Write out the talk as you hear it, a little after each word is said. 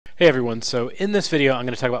Hey everyone, so in this video I'm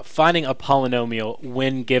going to talk about finding a polynomial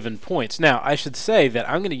when given points. Now I should say that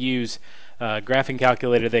I'm going to use a graphing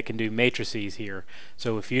calculator that can do matrices here,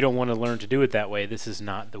 so if you don't want to learn to do it that way, this is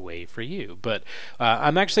not the way for you. But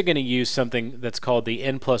I'm actually going to use something that's called the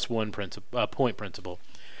n+1 point principle,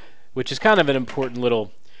 which is kind of an important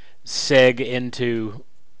little seg into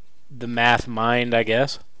the math mind, I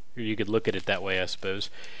guess. Or you could look at it that way, I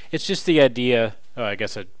suppose. It's just the idea, I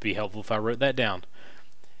guess it'd be helpful if I wrote that down.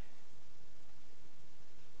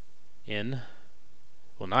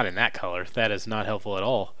 Well, not in that color. That is not helpful at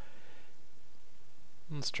all.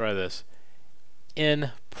 Let's try this.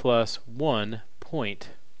 n+1 point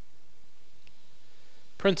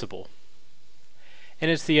principle.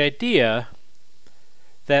 And it's the idea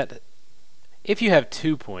that if you have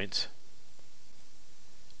 2 points,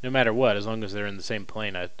 no matter what, as long as they're in the same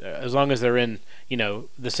plane, as long as they're in,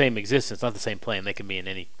 the same existence, not the same plane, they can be in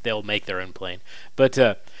any, they'll make their own plane. But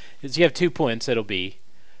if you have 2 points, it'll be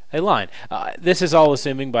a line. This is all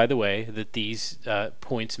assuming, by the way, that these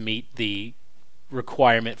points meet the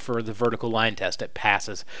requirement for the vertical line test. It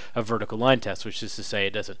passes a vertical line test, which is to say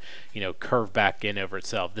it doesn't, curve back in over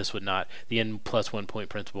itself. This would not, the n+1 point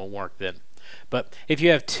principle won't work then. But if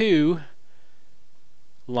you have 2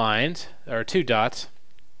 lines, or 2 dots,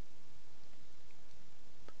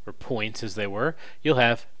 or points as they were, you'll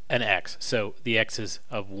have an x. So the x is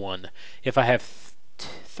of 1. If I have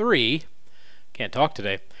 3, can't talk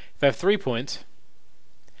today. If I have 3 points,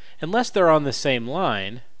 unless they're on the same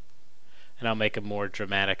line, and I'll make it more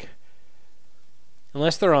dramatic,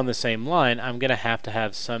 unless they're on the same line, I'm going to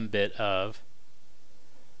have some bit of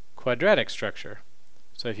quadratic structure.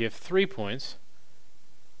 So if you have 3 points,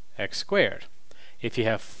 x squared. If you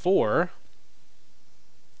have 4,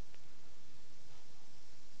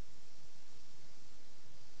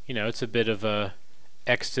 it's a bit of a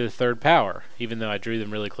x to the 3rd power, even though I drew them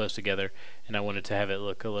really close together and I wanted to have it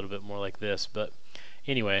look a little bit more like this. But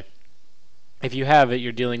anyway, if you have it,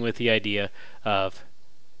 you're dealing with the idea of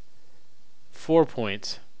 4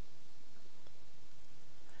 points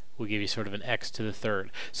will give you sort of an x to the 3rd.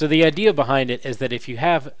 So the idea behind it is that if you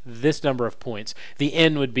have this number of points, the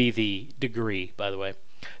n would be the degree, by the way.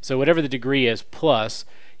 So whatever the degree is plus,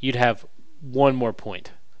 you'd have 1 more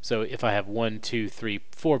point. So if I have 1, 2, 3,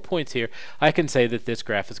 4 points here, I can say that this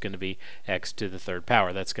graph is going to be x to the 3rd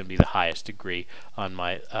power. That's going to be the highest degree on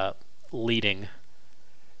my leading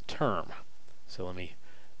term. So let me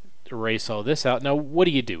erase all this out. Now, what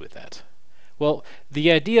do you do with that? Well,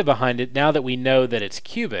 the idea behind it, now that we know that it's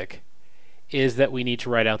cubic, is that we need to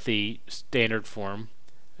write out the standard form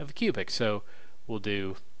of a cubic. So we'll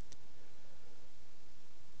do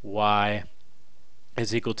y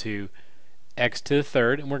is equal to x to the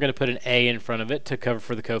 3rd, and we're going to put an a in front of it to cover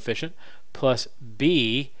for the coefficient, plus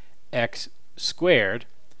b x squared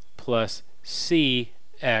plus c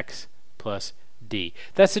x plus d.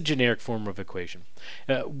 That's a generic form of equation.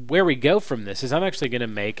 Where we go from this is I'm actually going to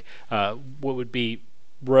make what would be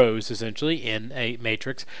rows, essentially, in a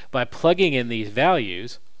matrix by plugging in these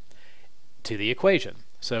values to the equation.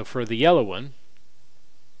 So for the yellow one,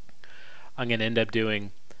 I'm going to end up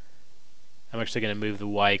doing, I'm actually going to move the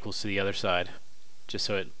y equals to the other side, just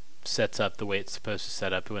so it sets up the way it's supposed to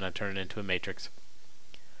set up when I turn it into a matrix.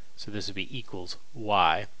 So this would be equals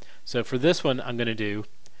y. So for this one, I'm going to do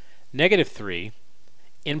 -3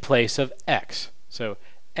 in place of x. So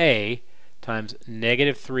a times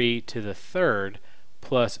 -3 to the 3rd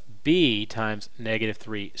plus b times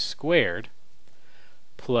 -3 squared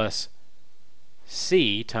plus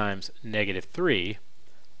c times -3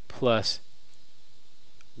 plus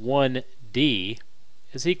 1d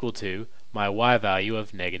is equal to my y value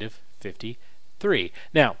of -53.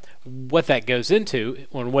 Now, what that goes into,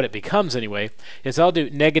 or what it becomes anyway, is I'll do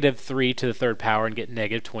 -3 to the 3rd power and get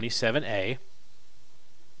 -27a.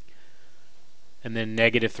 And then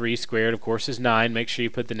 -3 squared, of course, is 9. Make sure you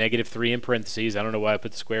put the -3 in parentheses. I don't know why I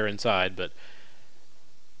put the square inside, but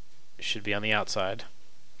it should be on the outside.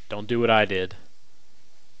 Don't do what I did,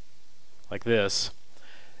 like this.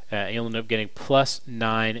 You'll end up getting plus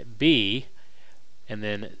 9b, and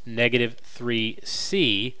then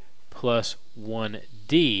 -3c plus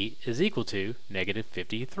 1d is equal to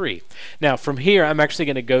 -53. Now, from here, I'm actually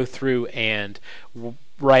going to go through and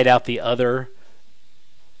write out the other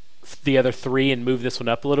 3 and move this one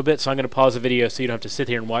up a little bit. So I'm going to pause the video so you don't have to sit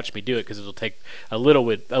here and watch me do it, because it'll take a little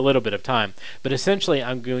bit of time. But essentially,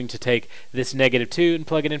 I'm going to take this -2 and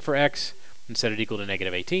plug it in for x and set it equal to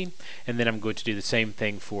 -18, and then I'm going to do the same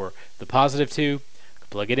thing for the +2,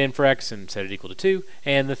 plug it in for x and set it equal to 2,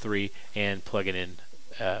 and the 3, and plug it in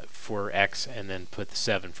for x, and then put the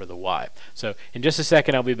 7 for the y. So in just a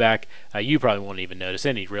second I'll be back. You probably won't even notice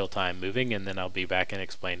any real-time moving, and then I'll be back and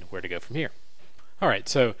explain where to go from here. Alright,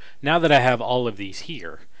 so now that I have all of these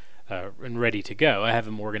here and ready to go, I have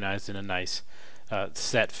them organized in a nice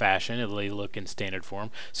set fashion. It'll look in standard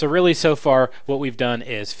form. So really, so far, what we've done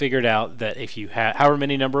is figured out that if you have however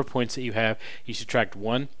many number of points that you have, you subtract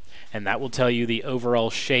 1, and that will tell you the overall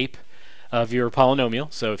shape of your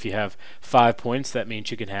polynomial. So if you have 5 points, that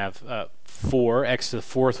means you can have 4. X to the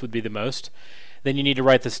 4th would be the most. Then you need to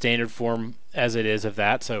write the standard form as it is of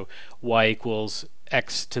that. So y equals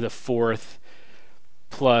x to the 4th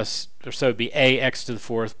plus, or so it would be a x to the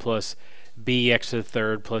 4th plus b x to the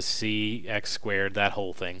 3rd plus c x squared, that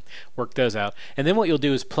whole thing. Work those out. And then what you'll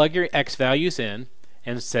do is plug your x values in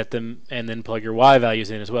and set them, and then plug your y values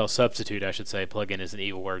in as well. Substitute, I should say. Plug in is an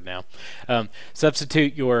evil word now.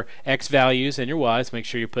 Substitute your x values and your y's. Make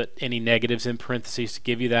sure you put any negatives in parentheses to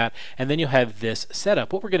give you that. And then you'll have this set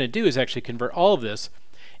up. What we're going to do is actually convert all of this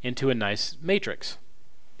into a nice matrix.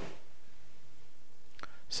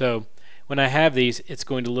 So when I have these, it's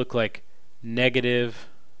going to look like negative.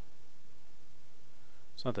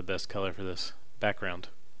 It's not the best color for this background.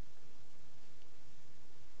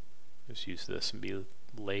 Just use this and be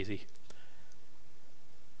lazy.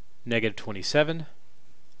 Negative 27,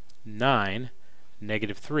 9,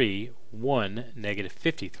 negative 3, 1, negative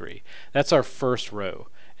 53. That's our first row.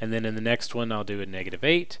 And then in the next one, I'll do a negative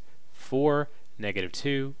 8, 4, negative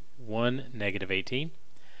 2, 1, negative 18,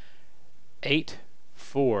 8,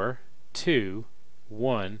 4, 2,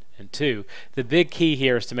 1, and 2. The big key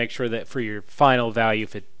here is to make sure that for your final value,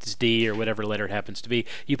 if it's D or whatever letter it happens to be,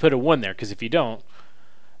 you put a 1 there, because if you don't,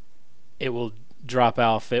 it will drop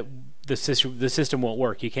off. The system won't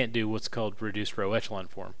work. You can't do what's called reduced row echelon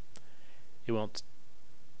form. It won't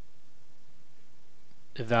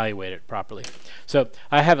evaluate it properly. So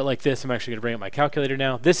I have it like this. I'm actually going to bring up my calculator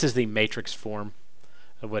now. This is the matrix form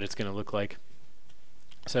of what it's going to look like.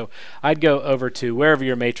 So I'd go over to wherever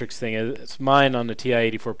your matrix thing is. It's mine on the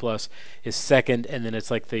TI-84 Plus is second, and then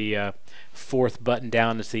it's like the 4th button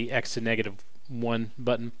down. It's the x to negative 1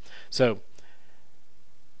 button. So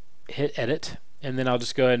hit edit, and then I'll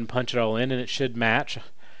just go ahead and punch it all in, and it should match.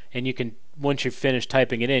 And you can, once you've finished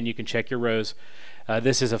typing it in, you can check your rows.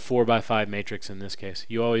 This is a 4x5 matrix in this case.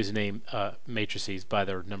 You always name matrices by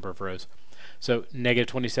their number of rows. So negative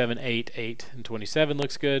 27, 8, 8, and 27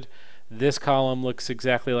 looks good. This column looks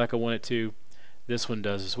exactly like I want it to. This one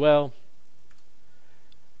does as well.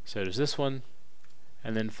 So does this one.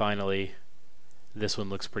 And then finally, this one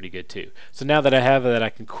looks pretty good too. So now that I have that, I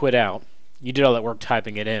can quit out. You did all that work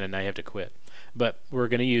typing it in, and now you have to quit. But we're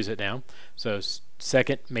going to use it now. So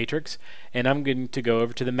second matrix, and I'm going to go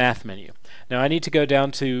over to the math menu. Now I need to go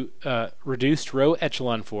down to reduced row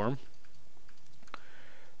echelon form.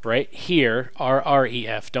 Right here,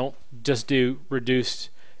 RREF. Don't just do reduced.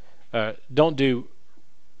 Don't do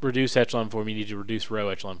reduce echelon form. You need to reduce row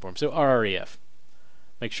echelon form. So RREF.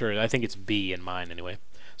 Make sure. I think it's B in mine anyway.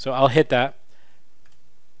 So I'll hit that.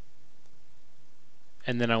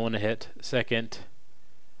 And then I want to hit second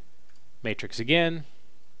matrix again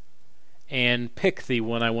and pick the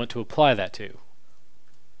one I want to apply that to.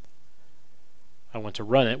 I want to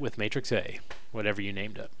run it with matrix A, whatever you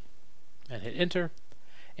named it. And hit enter.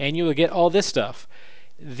 And you will get all this stuff.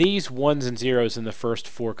 These 1s and 0s in the first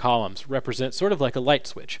 4 columns represent sort of like a light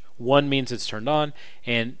switch. 1 means it's turned on,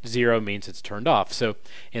 and 0 means it's turned off. So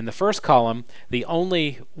in the first column, the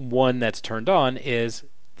only one that's turned on is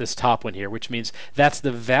this top one here, which means that's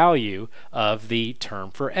the value of the term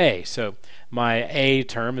for A. So my A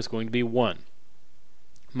term is going to be 1.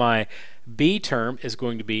 My B term is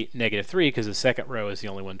going to be negative 3 because the second row is the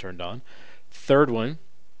only one turned on. Third one,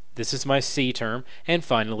 this is my C term, and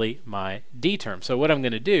finally my D term. So what I'm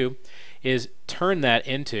going to do is turn that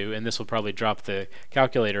into, and this will probably drop the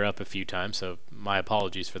calculator up a few times, so my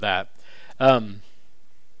apologies for that.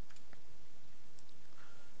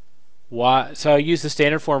 So I use the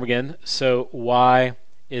standard form again. So y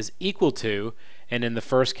is equal to, and in the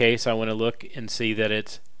first case I want to look and see that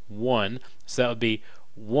it's 1. So that would be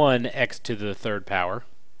 1 x to the 3rd power.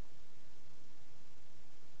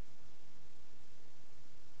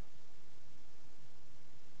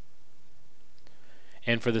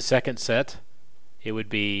 And for the second set, it would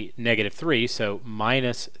be negative 3, so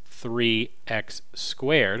minus 3x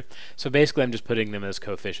squared. So basically I'm just putting them as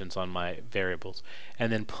coefficients on my variables.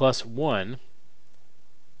 And then plus 1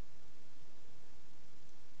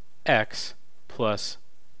 x plus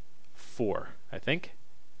 4, I think.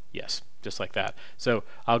 Yes, just like that. So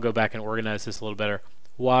I'll go back and organize this a little better.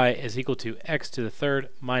 Y is equal to x to the 3rd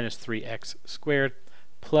minus 3x squared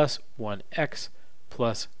plus 1x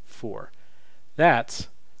plus 4. That's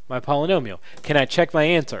my polynomial. Can I check my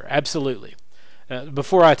answer? Absolutely.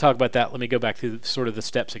 Before I talk about that, let me go back through sort of the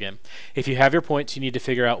steps again. If you have your points, you need to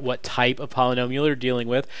figure out what type of polynomial you're dealing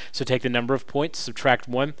with. So take the number of points, subtract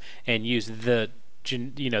 1, and use the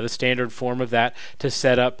standard form of that to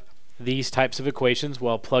set up these types of equations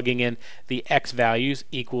while plugging in the x values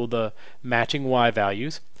equal the matching y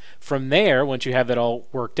values. From there, once you have that all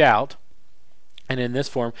worked out, and in this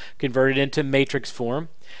form, convert it into matrix form,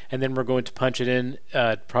 and then we're going to punch it in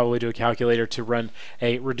probably to a calculator to run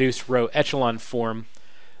a reduced row echelon form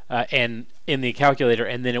and in the calculator,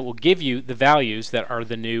 and then it will give you the values that are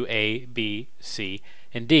the new a, b, c,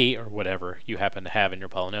 and d, or whatever you happen to have in your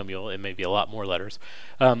polynomial. It may be a lot more letters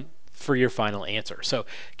for your final answer. So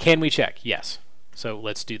can we check? Yes. So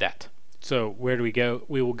let's do that. So where do we go?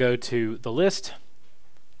 We will go to the list,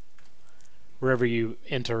 wherever you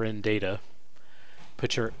enter in data.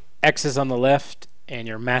 Put your x's on the left and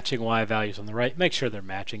your matching y values on the right. Make sure they're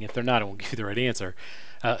matching. If they're not, it won't give you the right answer.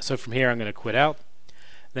 So from here, I'm going to quit out.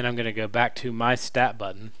 Then I'm going to go back to my stat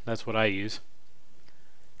button. That's what I use.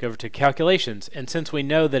 Go over to calculations. And since we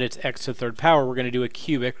know that it's x to the third power, we're going to do a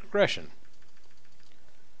cubic regression.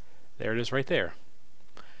 There it is right there.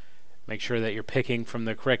 Make sure that you're picking from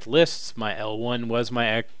the correct lists. My L1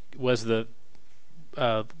 was the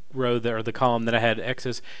row there, or the column that I had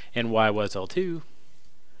x's, and y was L2.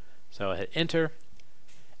 So I hit enter,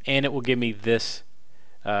 and it will give me this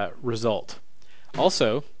result.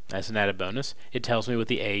 Also, as an added bonus, it tells me what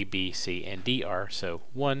the a, b, c, and d are. So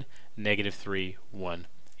 1, -3, 1,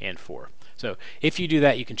 and 4. So if you do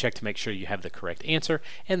that, you can check to make sure you have the correct answer,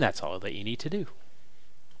 and that's all that you need to do.